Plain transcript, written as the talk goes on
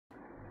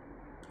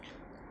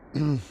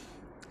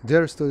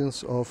Dear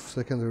students of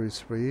secondary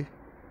 3,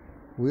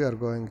 we are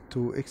going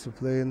to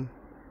explain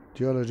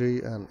geology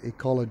and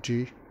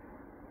ecology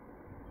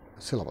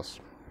syllabus.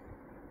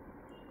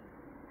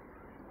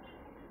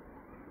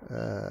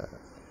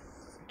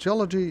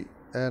 Geology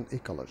and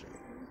ecology.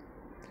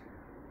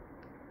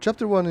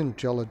 Chapter 1 in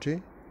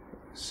geology,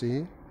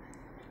 see,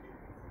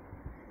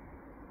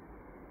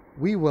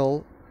 we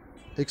will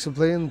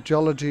explain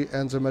geology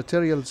and the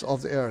materials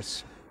of the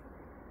earth.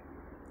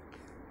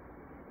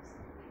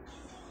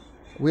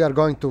 We are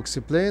going to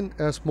explain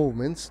earth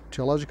movements,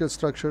 geological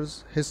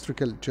structures,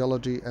 historical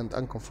geology, and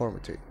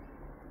unconformity.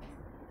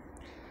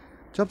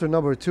 Chapter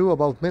number 2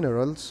 about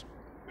minerals.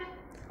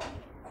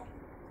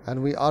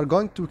 And we are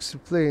going to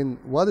explain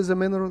what is a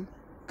mineral,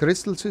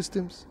 crystal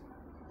systems,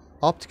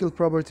 optical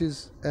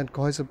properties, and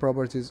cohesive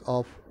properties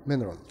of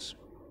minerals.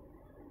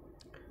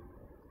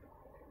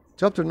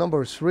 Chapter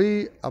number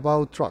 3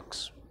 about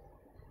rocks.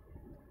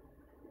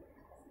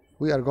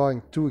 We are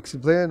going to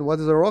explain what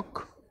is a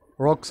rock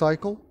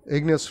cycle,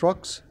 igneous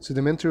rocks,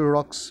 sedimentary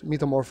rocks,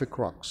 metamorphic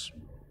rocks.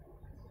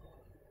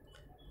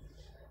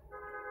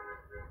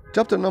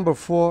 Chapter number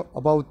 4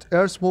 about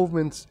earth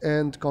movements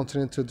and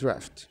continental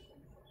drift.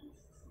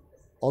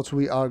 Also,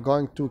 we are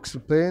going to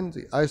explain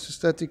the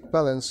isostatic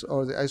balance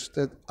or the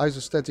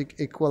isostatic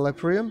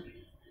equilibrium,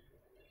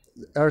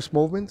 the earth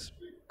movements,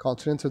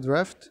 continental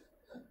drift,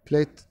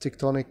 plate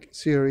tectonic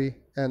theory,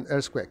 and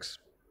earthquakes.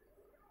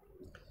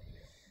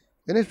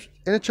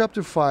 In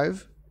chapter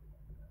 5,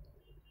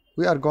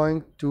 we are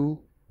going to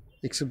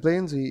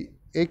explain the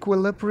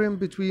equilibrium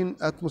between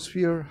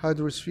atmosphere,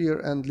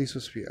 hydrosphere, and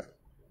lithosphere,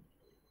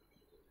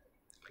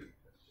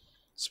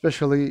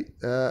 especially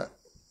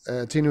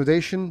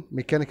denudation,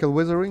 mechanical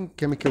weathering,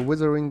 chemical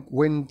weathering,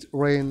 wind,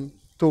 rain,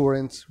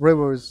 torrents,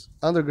 rivers,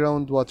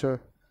 underground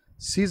water,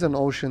 seas and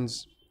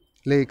oceans,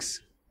 lakes,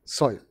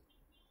 soil.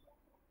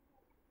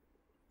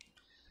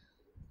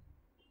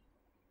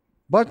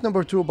 Part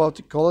number 2 about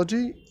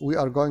ecology, we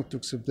are going to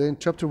explain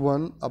chapter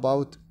 1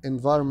 about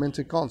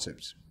environmental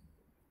concepts.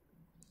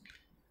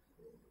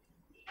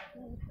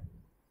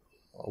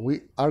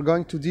 We are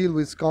going to deal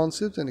with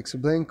concepts and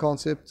explain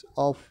concepts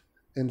of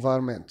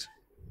environment.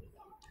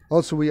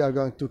 Also, we are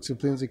going to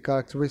explain the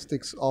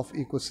characteristics of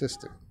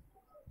ecosystem,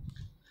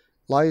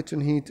 light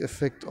and heat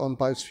effect on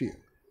biosphere,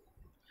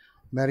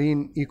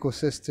 marine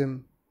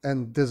ecosystem,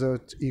 and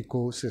desert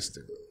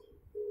ecosystem.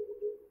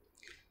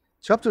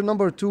 Chapter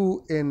number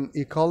 2 in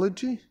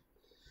ecology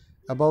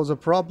about the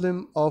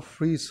problem of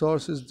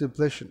resources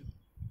depletion.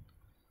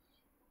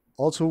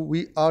 Also,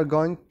 we are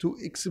going to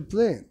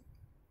explain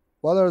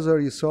what are the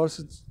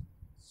resources,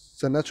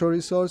 the natural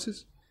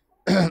resources,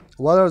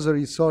 what are the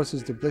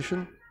resources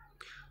depletion,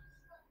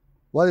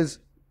 what is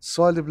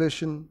soil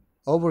depletion,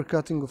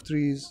 overcutting of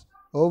trees,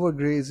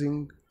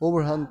 overgrazing,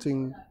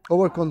 overhunting,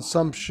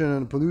 overconsumption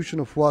and pollution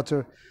of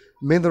water,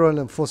 mineral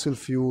and fossil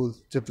fuel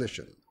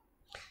depletion.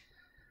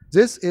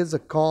 This is the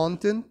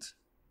content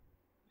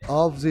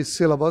of the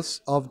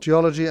syllabus of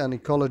geology and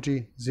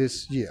ecology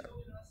this year.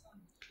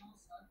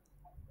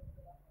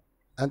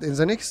 And in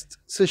the next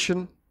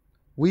session,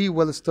 we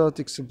will start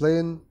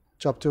explain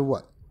chapter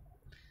 1.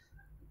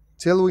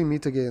 Till we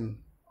meet again,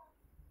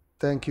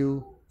 thank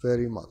you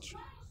very much.